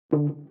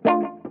When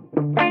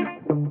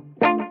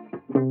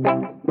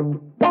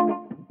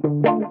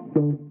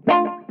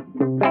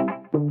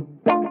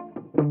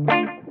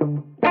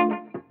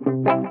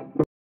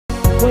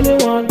you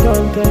want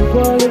content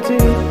quality,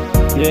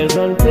 there's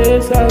one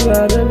place I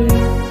gotta be.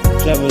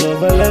 Travel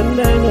over land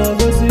and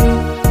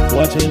overseas,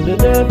 watching the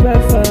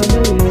Delpratt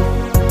family.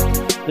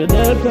 The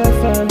Delpratt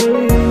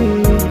family.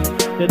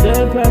 The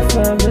Delpratt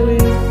family.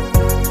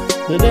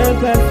 The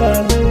Delpratt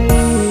family.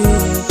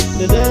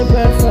 The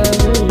Delpratt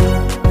family.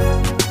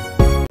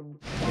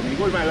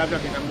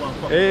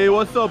 Hey,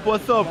 what's up?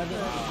 What's up?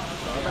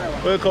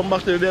 Welcome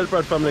back to the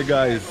Delpratt family,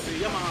 guys.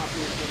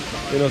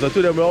 You know, so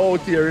today we're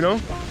out here, you know.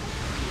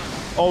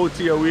 Out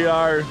here we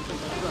are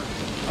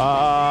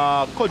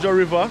Cudjoe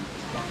River,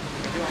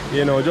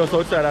 you know, just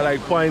outside of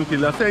like Point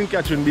Hill, that's St.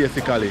 Catherine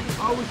basically.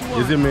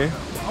 You see me?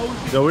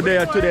 So we're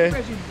there today.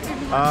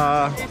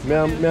 Me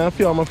and a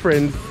few of my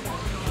friends,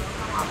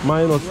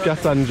 minus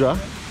Cassandra,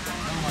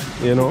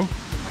 you know.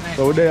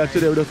 So we're there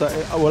today, we just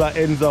all our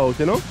ends out,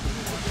 you know.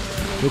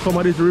 We come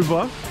at this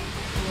river,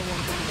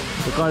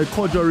 we call it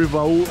Cudjoe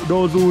River.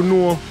 Those who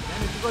know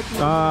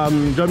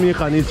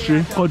Jamaican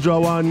history, Cudjoe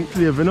one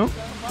slave, you know.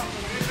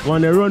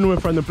 When they run away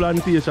from the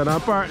plantation,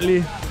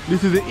 apparently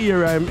this is the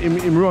area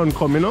him run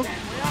coming up,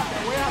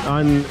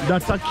 and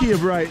that's a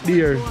cave right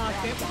there.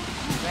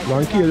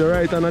 One cave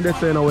right on the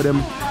side with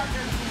them.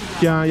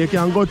 You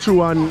can go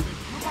through and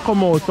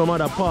come out some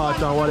other part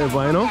and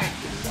whatever, you know.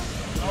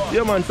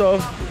 Yeah man, so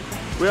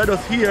we are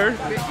just here,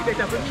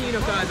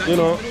 you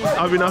know,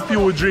 having a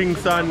few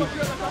drinks and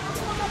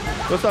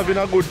just having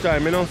a good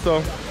time, you know.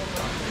 So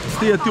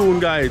stay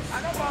tuned, guys.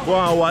 Go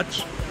and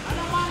watch.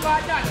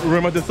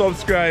 Remember to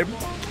subscribe.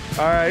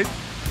 Alright,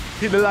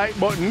 hit the like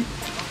button.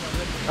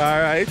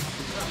 Alright,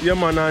 yeah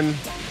man, and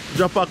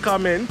drop a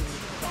comment.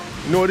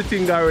 Know the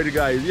thing already,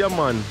 guys. Yeah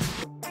man.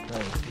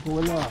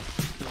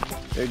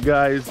 Hey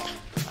guys,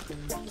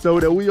 so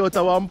we out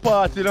of one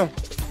part, you know.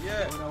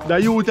 Yeah. The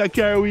youth are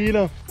carry we, you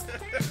know.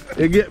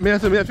 You get me?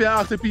 So if you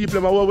ask the people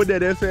about what we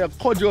did, they say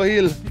Cudjoe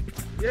Hill.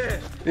 Yeah.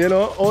 You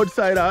know,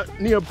 outside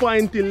near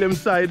Point Hill them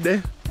side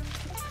there.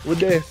 We're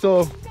there,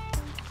 so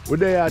we're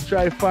there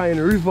try find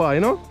river, you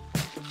know.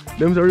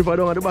 Them the river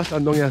down at the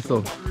bottom down here,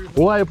 so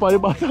why for the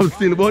bottom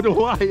still, but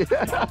why?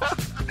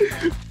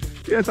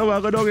 Yes, I'm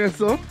going down here,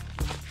 so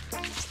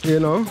you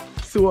know,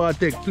 see what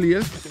take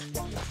place.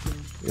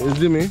 You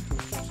see me?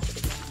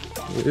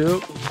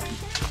 Yep.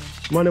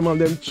 Man, them have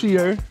them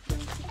cheer.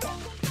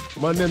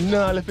 Man, them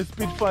now left a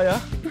spit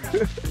fire.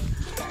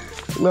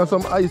 Now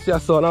some ice here,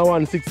 so now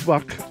 1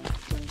 6-pack.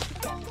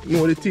 You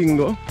know the thing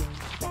go.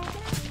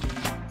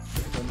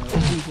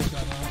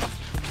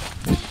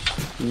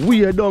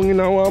 We are down in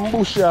our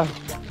bush here.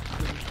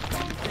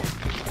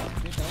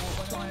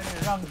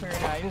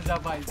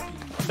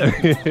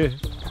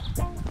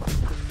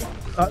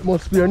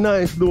 Atmosphere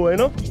nice though, you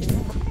know?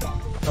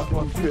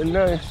 Atmosphere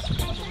nice.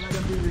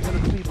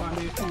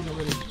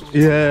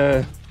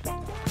 Yeah.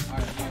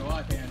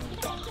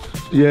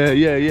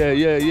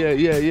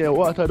 Yeah.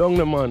 Water down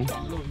there, man.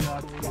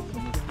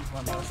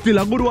 Still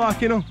a good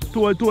walk, you know,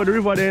 toward the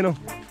river there, you know.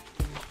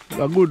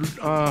 A good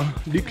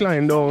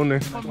decline down there.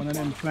 One of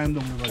them climb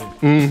down the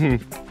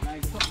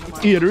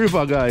river. Hear the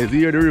river, guys.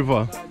 Hear the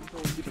river.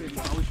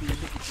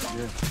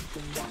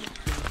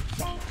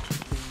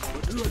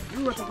 No.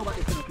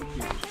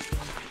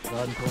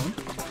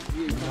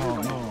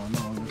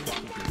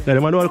 Yeah,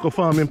 the man will go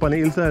farming on the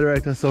hillside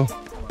right there, so.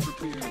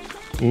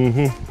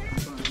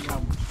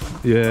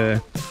 Yeah.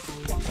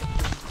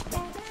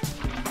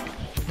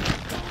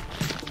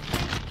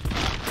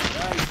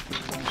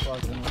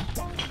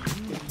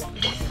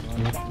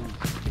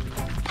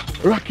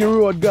 Rocky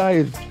road,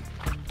 guys.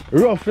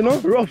 Rough, you know?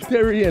 Rough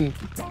terrain.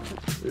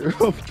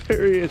 Rough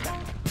terrain.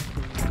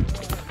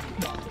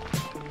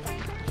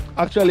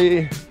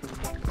 Actually,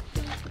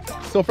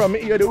 so from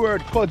me hear the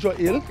word Cudjoe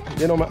Hill,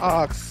 you know,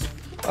 I ask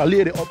a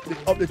lady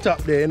up the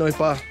top there, you know,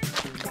 if I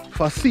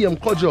see him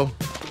Cudjoe,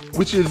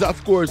 which is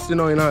of course, you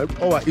know, in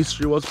our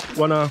history was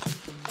one of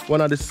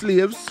the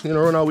slaves, you know,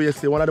 run away,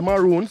 say one of the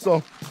maroons.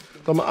 So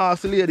I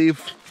asked the lady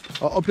if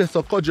up here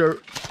so Cudjoe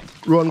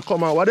run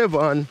come or whatever,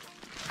 and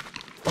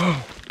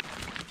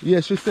yeah,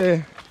 she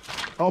say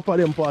up at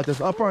them parts.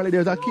 Apparently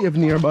there's a cave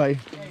nearby.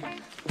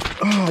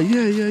 Oh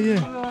yeah.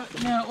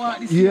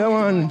 Yeah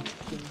man.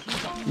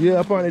 Yeah,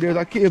 apparently there's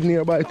a cave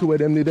nearby too where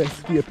them did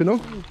escape, you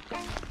know?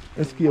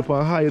 Escape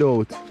and hide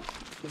out.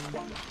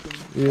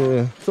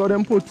 Yeah. So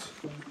them put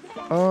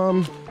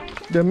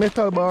the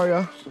metal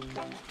barrier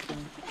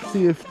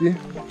safety.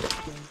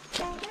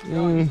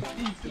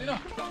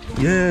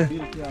 Yeah.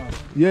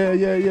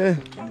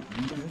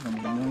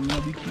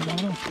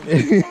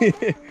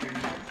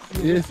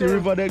 Yeah, see the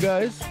river there,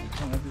 guys?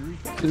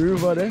 See the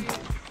river there?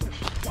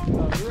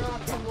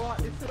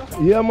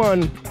 Yeah,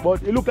 man.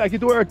 But it look like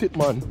it worth it,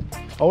 man.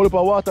 I will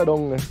put water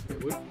down there.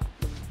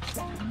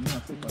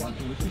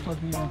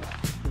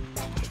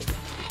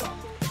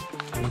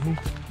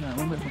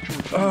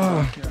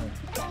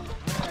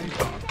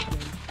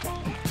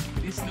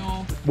 this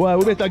now. Boy,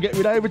 we better get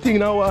rid of everything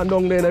now and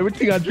down there.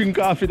 Everything I drink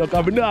coffee now,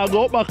 because we know I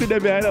go back with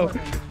them here now.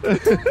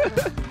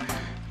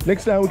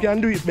 Next time we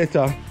can do it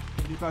better.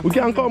 We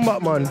can come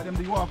back, man. Them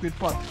they walk with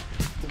pot.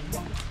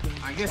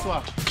 And guess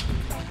what?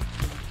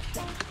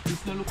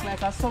 This don't look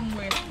like a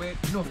somewhere where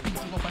no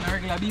people go up on a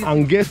regular basis.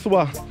 And guess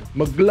what?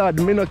 I'm glad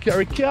me no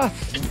carry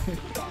cash.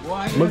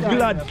 Why? I'm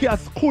glad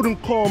cash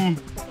couldn't come.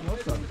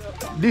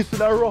 This is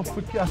the rough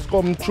for cash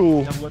come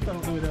through.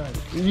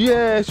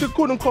 Yeah, she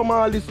couldn't come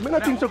all this. I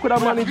don't think she could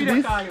have managed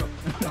this.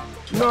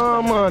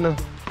 No, man.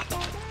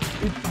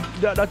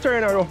 That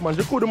turn her rough, man.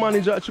 She couldn't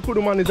manage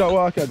that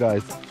walk here,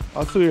 guys.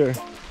 I swear.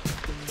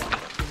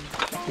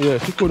 Yeah,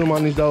 she couldn't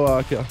manage that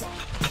walk here.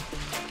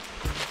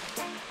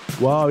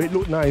 Wow, it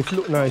looked nice, It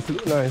looked nice.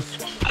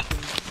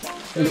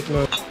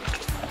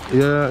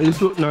 Yeah,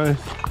 it looked nice.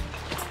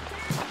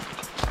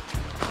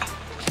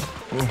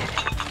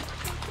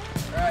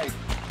 Right.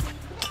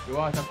 The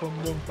water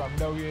come down from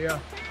down here.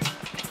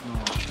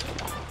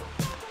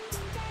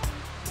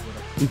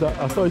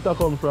 I saw it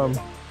come from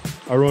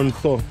around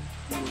so.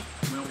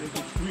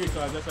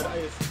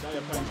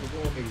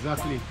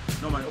 Exactly.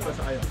 No man, up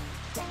higher.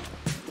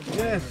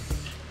 Yes.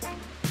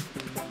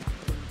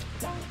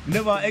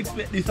 Never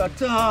expect this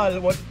at all.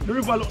 But the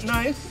river look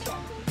nice.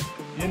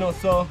 You know,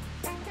 so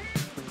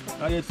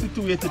I get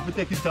situated to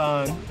take it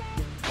on.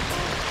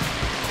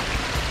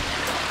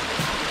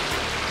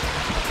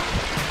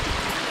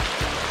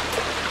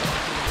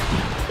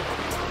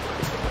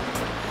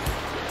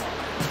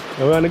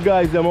 And when the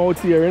guys them out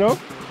here, you know.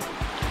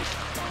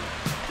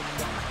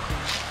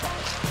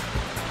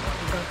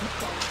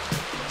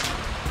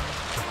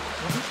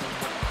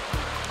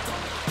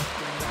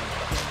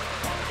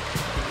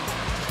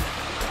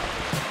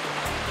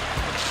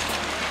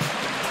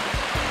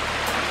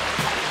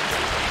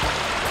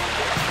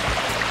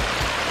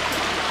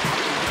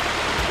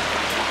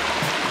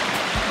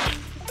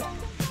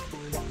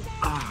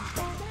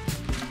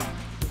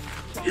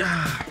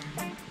 Yeah.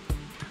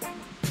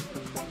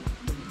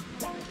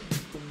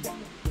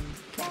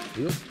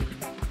 Yep.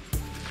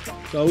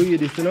 So we eat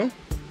this, you know?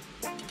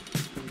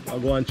 I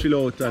go and chill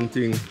out and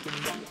thing.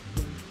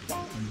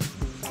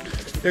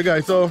 Yeah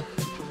guys, so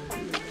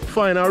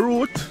find a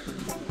route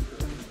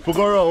to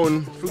go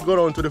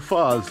around to the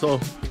falls. So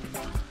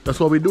that's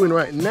what we're doing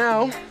right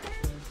now.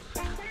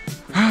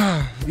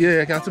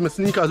 Yeah, I can see my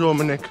sneakers around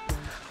my neck.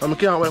 And I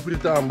can't wait to put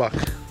it on back.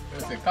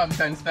 It's a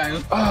Compton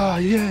style. Ah,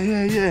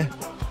 yeah.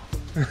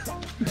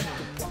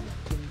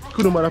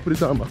 Couldn't matter put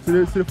it on back. See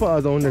the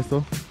falls down there,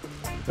 so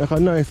like a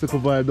nice little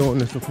vibe down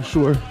there, so for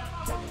sure.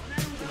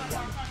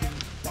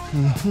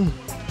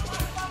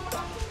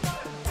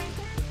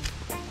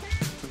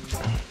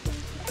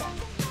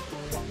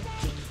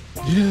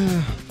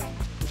 Yeah.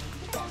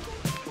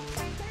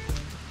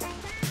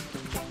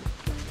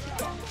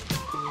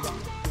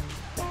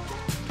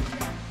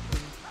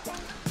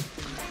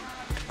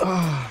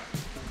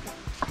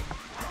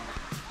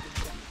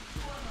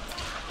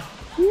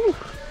 Whew.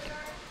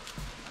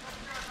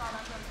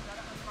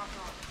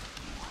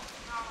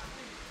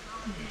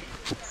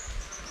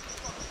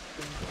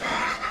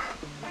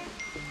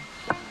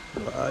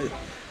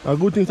 A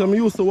good thing I'm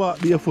used to walk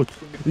barefoot.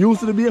 Used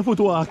to the barefoot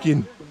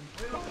walking.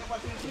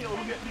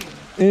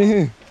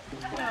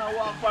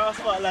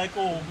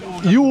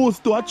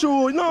 Used to,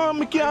 true. No,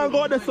 I can't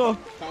go there so.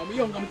 I'm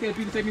young, I'm telling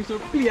people to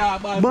play a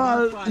ball.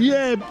 Ball,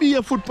 yeah,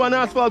 barefoot on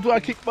asphalt to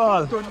a kick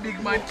ball. Turn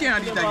big man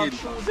can't eat again.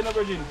 Shoes in a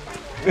virgin.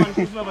 One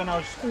shoes never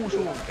now, school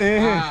shoes.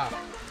 Yeah.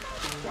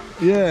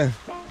 Yeah,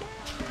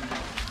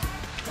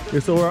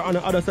 so we're on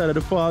the other side of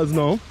the falls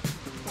now.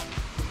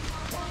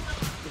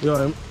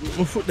 Yeah,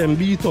 my foot them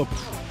beat up.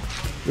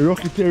 The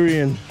rocky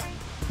terrain.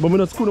 But I'm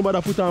not couldn't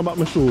bother put on back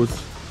my shoes.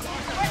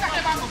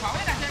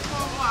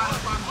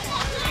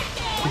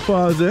 The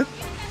falls, eh?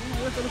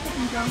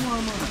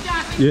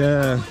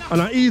 Yeah.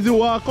 And an easy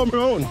walk come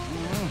around.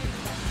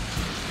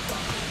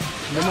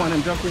 The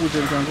morning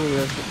jacuzzi can go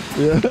there.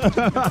 Yeah.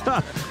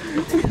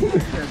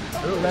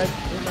 Look like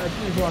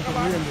people want to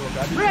rainbow.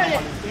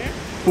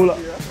 Full up.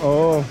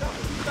 Oh.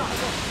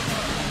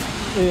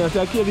 Yeah, so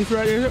I kill this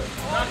right here.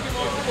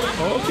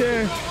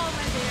 Okay.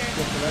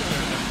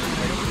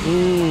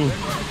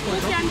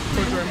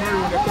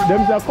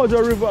 Them is a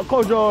Cudjoe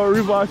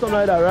River or something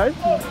like that, right?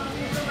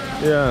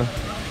 Yeah.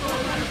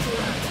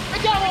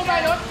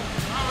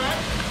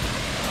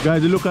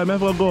 Guys, you look like me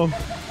have to go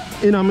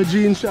in on my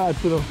jean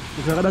shorts, you know.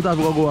 Because that's how I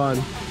go on.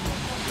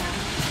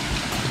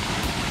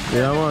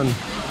 Yeah, man.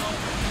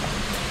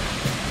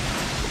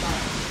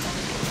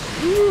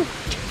 Woo.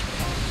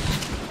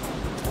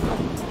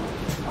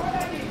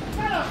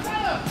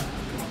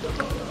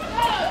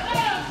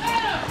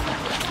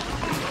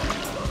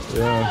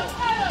 Yeah.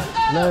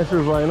 Nice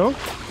river, you know?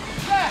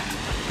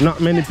 Not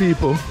many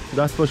people,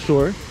 that's for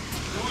sure.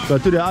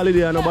 But today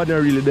holiday nobody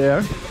really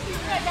there.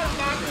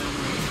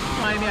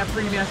 Find me a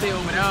premium stay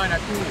over there and a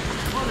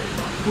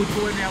good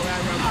going there where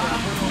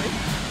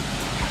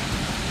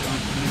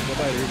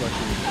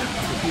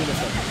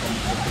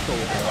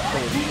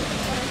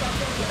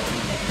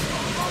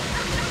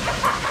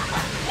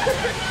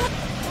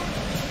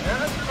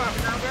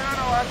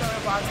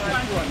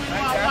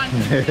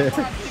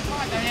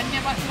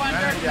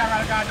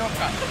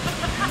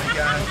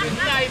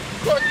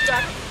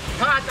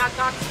Heart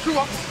attack,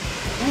 strokes.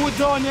 Who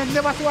done you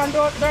never see one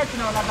dirt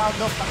now like that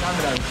doctor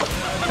ambulance.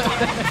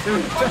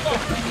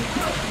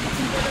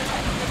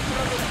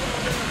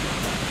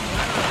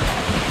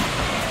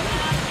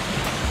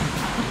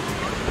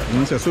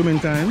 It's a swimming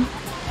time.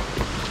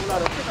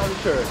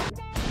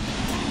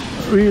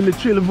 Really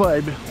chill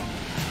vibe.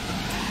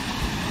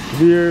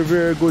 Very,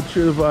 very good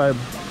chill vibe.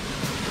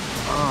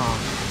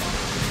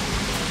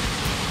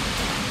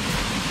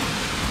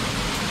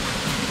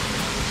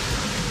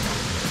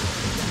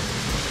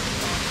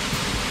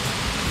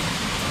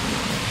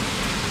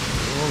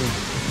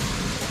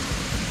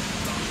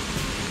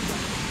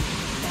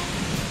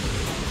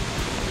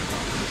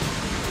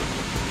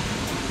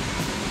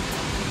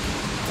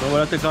 So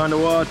we're gonna take on the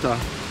water.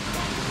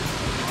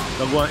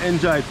 So go and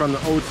enjoy it from the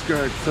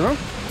outskirts, you know?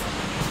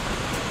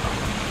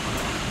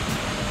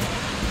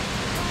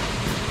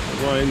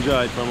 Go and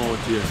enjoy it from out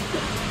here.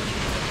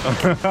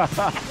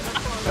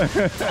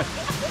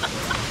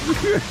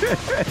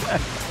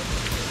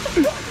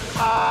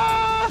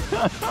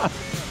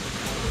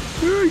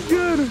 Very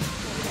good.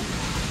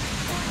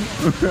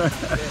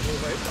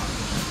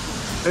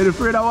 Are you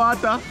afraid of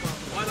water?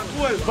 Water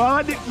cool.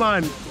 Banga dip,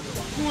 man.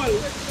 Cool.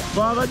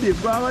 Banga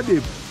dip, banga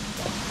dip.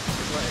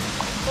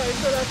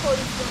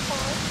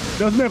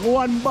 Just make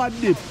one bad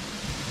dip.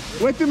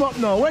 Wet him up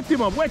now, wet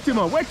him up, wet him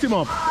up, wet him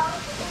up.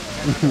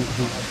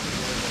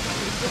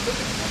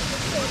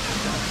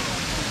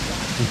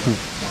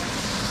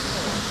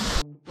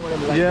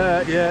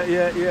 Yeah. You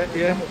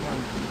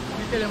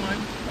tell him, man.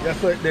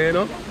 That's right there, you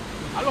know?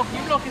 I look,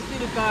 him lucky still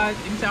because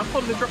him say,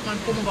 come the truck man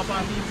come over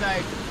on the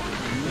inside.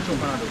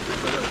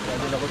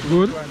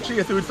 Good.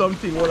 Chase it with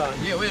something, hold on.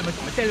 Yeah, wait, I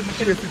tell him,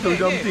 Chase it with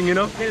something, you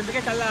know? Tell him to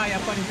get a liar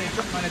upon him say,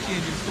 truck man a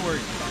change his story.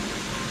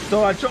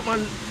 So a truck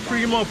man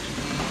free him up.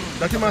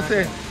 That's him I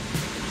say.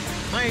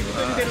 Mine, you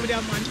tell him with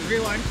that man,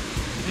 real one.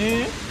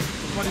 Yeah,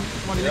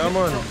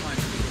 man.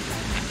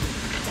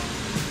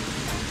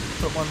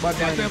 Truck man bad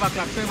man. 12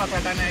 o'clock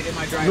at night in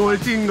my drive. No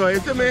thing though, you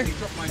see me? The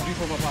truck man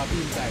drip over for the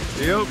inside.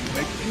 Yep.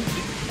 The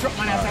truck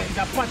man is a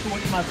Patroen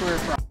in my story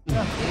from.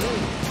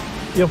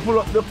 You full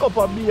up the cup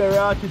of beer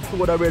at it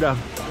soda, brother.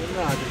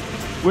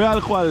 Where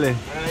alcohol there?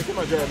 I come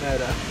and drive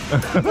neither.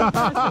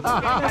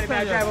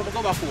 I drive over the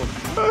cover phone.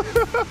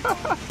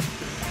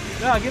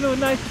 Yeah, you know,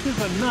 nice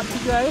people not to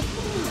drive.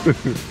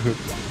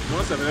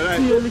 No, sir, I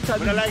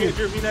like it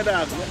driven in the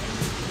dog.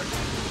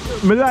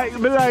 Me like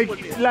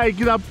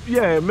that,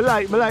 yeah, me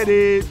like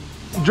the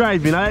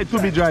driving, I like to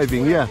be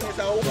driving, yeah.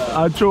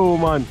 True,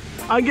 man.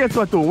 And guess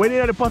what too, when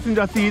you're in the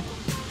passenger seat,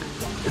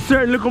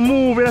 certain little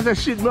move, and I say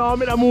shit, man, I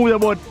make that move there,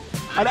 but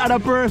the other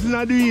person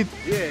I do it.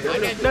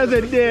 Yeah. That's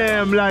a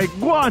damn, like,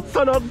 go on,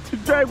 son up,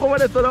 drive over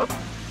there, son up.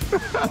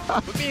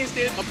 For me,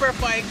 still, I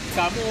prefer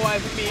because more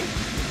wife for me.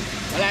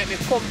 I like the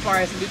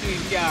comparison between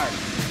cars.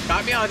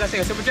 Because me always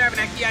say, so I'm driving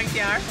a Kia and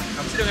car,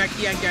 I'm sitting on a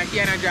Kia and car,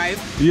 Kia and drive.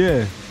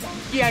 Yeah.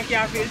 Kia and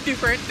car feels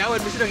different than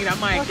when I'm sitting in a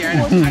my car.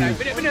 And I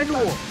don't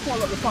know.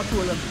 Follow the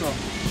patrol and stuff.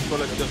 So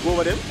like, just go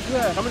over them?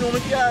 Yeah. How many know my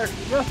car?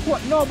 Yes,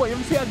 what? No, but you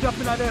see a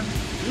dropping at them.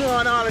 No,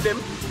 not all of them.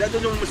 That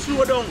don't know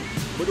slow down.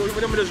 But don't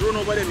even just run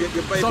over them. You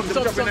buy some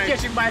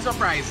catching by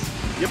surprise.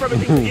 You probably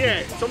think,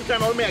 yeah,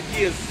 sometimes I'll make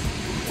gears.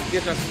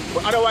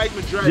 But otherwise,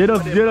 I drive. You know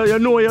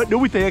the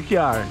width of your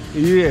car.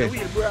 Yeah. The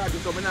wheel broad,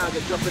 so I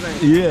get dropped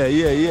behind.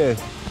 Yeah.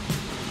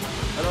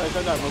 Otherwise,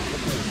 I got no.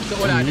 So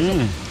what I do?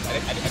 I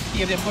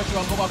keep them push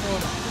on go back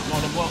road. No,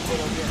 the walk over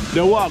there.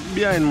 They walk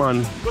behind,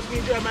 man. Because me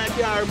drive my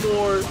car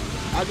more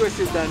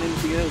aggressive than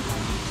anything else.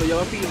 So you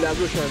have to feel the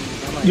aggression.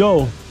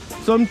 Yo,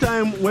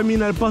 sometimes when me in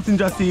the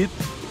passenger seat,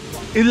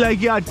 it's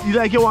like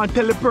you want to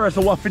tell the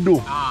person what to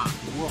do.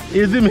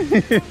 You see me?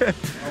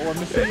 When I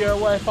see your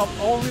wife up,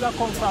 all we that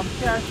come from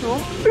car show,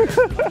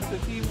 the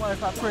team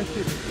wife I press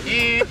it.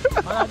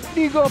 And I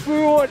dig up the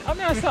road. I'm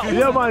going to say,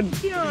 yeah, man.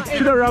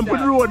 Should have ramped the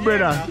road,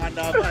 brother.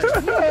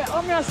 yeah,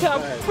 I'm going to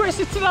say, press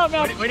it till I'm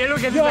when you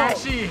look at the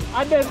she.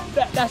 And then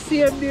that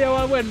same day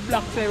when I went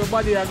black to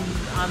everybody and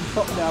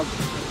something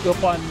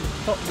up on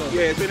something.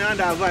 Yeah, it's been on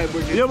that vibe.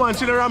 Yeah, man.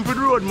 Should have ramped the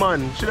road,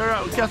 man. Should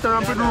have cast a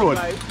ramp the road.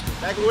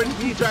 Like when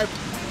we drive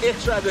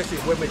extra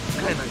aggressive, when we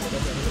kind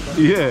of.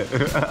 Yeah.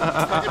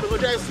 If we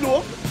drive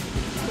slow,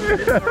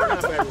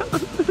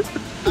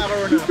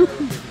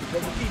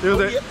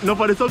 no,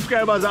 for the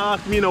subscribers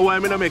ask me why I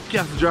make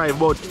cast drive,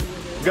 but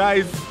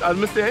guys, as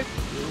I say,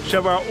 she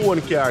have her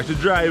own car. She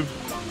drive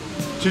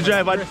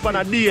on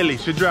a daily,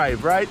 she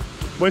drive, right?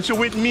 When she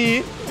with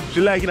me, she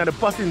like in the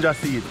passenger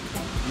seat.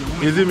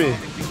 You see me?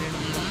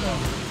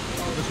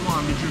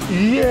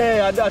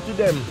 Yeah, I that to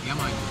them.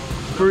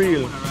 For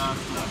real.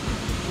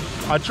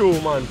 A true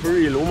man, for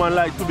real. Woman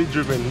like to be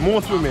driven.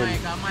 Most women.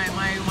 My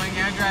woman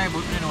can drive,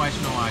 but you know why she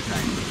don't want to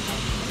drive.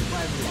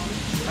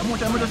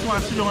 I just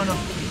want to sit down and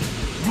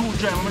you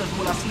drive, I just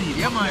fall asleep.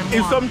 Yeah, man.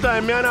 If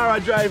sometimes me and her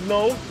drive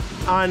now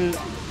and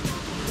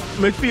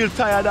me feel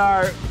tired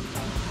or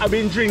I've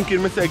been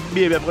drinking, I say,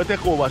 baby, I'm going to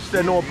take over. She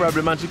said, no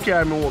problem, and she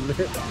carry me home.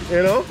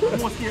 You know?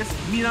 In most cases,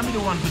 me and me the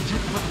one to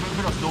drink, but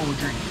we just don't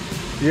drink.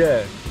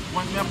 Yeah.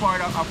 Once me a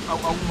part of a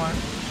woman,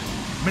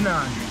 me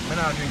not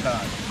drink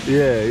hard.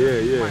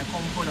 Yeah. My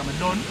comfort, I'm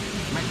done.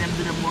 Make them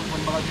do them work when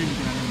I'm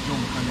drinking and then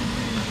jump and then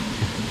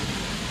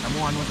I'm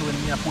one to when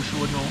me a push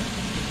road now.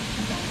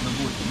 I'm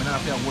good. I'm not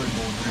feel worried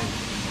about drink.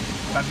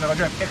 Because I'm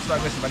drive extra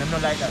aggressive and I'm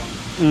not like that.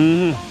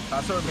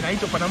 So when I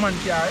hit up on a man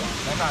car,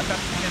 like a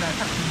taxi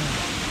mode.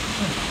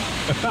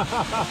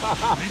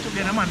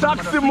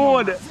 Taxi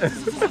mode.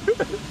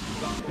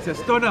 It's a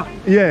stunner.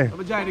 Yeah.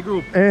 I'm join the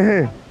group. So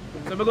I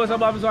go to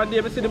Bob's one day,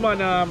 I see the man,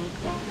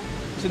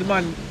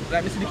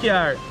 like I see the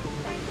car.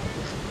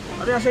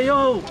 And I say,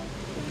 yo,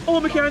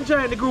 oh, I can't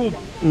join the group.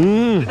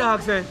 The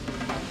dog say, I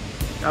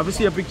have to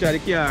see a picture of the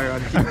car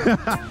and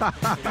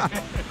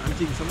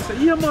things. So I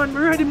say, yeah man,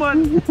 we're ready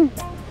man.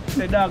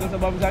 The dog goes to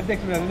Bob's and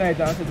text me at the night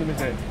and said to me,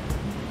 say,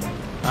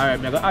 alright,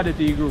 I'm going to add it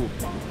to your group.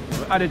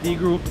 Add it to your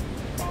group.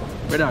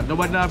 Brother,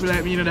 nobody not feel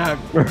like me in the dog.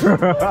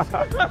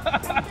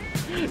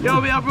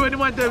 Yo, me have to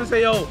one time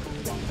say, yo,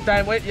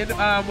 time when the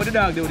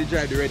dog they would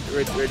drive the red.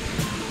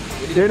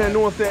 They don't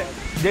know say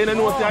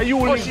are you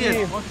link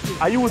me?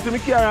 Are you using my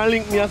car and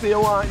link me and say you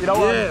don't want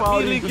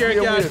me link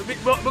your car.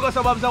 Because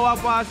sometimes I walk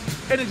past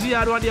energy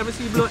yard one day I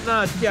see blood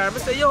now car. I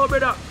say, yo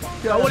brother,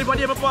 I only one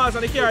day I pass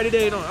on the car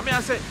today, you know.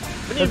 I say,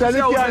 the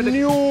car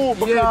new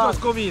because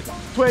just come in.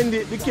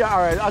 20 the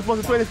car alright, I suppose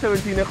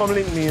 2017 they come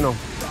link me, you know.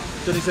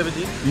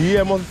 2017?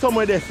 Yeah, must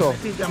somewhere there so.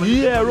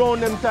 Yeah,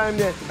 around them time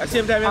there. At the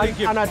same time I link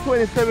him. And at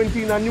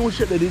 2017 a new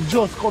shit that they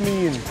just come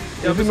in.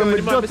 Yeah, you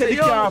remember just take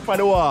the car for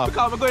the walk.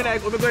 Because when I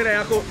go in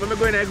a group,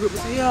 I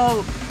say,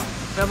 yo, we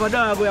have a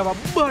dog, we have a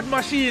bad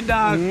machine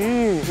dog.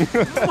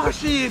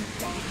 Machine.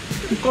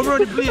 Come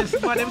around the place,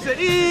 man, them say,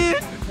 eh.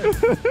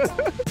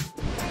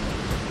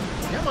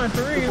 Yeah man,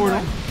 for real,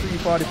 man.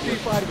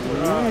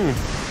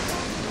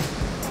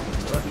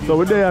 344. So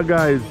we're there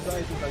guys.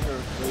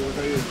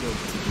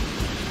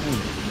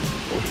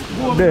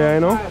 There, you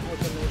know.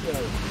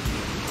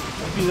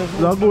 It's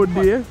a good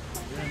day.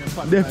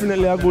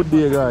 Definitely a good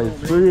day, guys.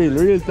 For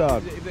real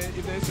talk.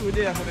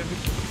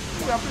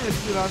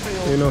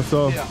 You know,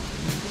 so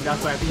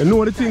you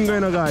know the thing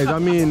going on, guys. I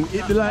mean,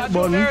 hit the like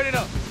button,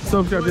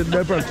 subscribe to the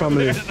Delpratt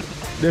family.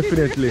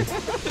 Definitely.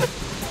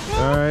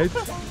 Alright.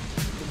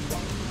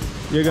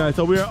 Yeah, guys,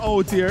 so we are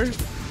out here.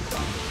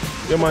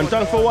 Yeah, man,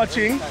 thanks for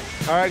watching.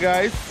 Alright,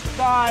 guys.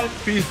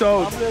 Peace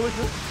out.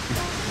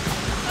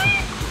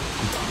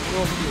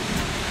 Oh.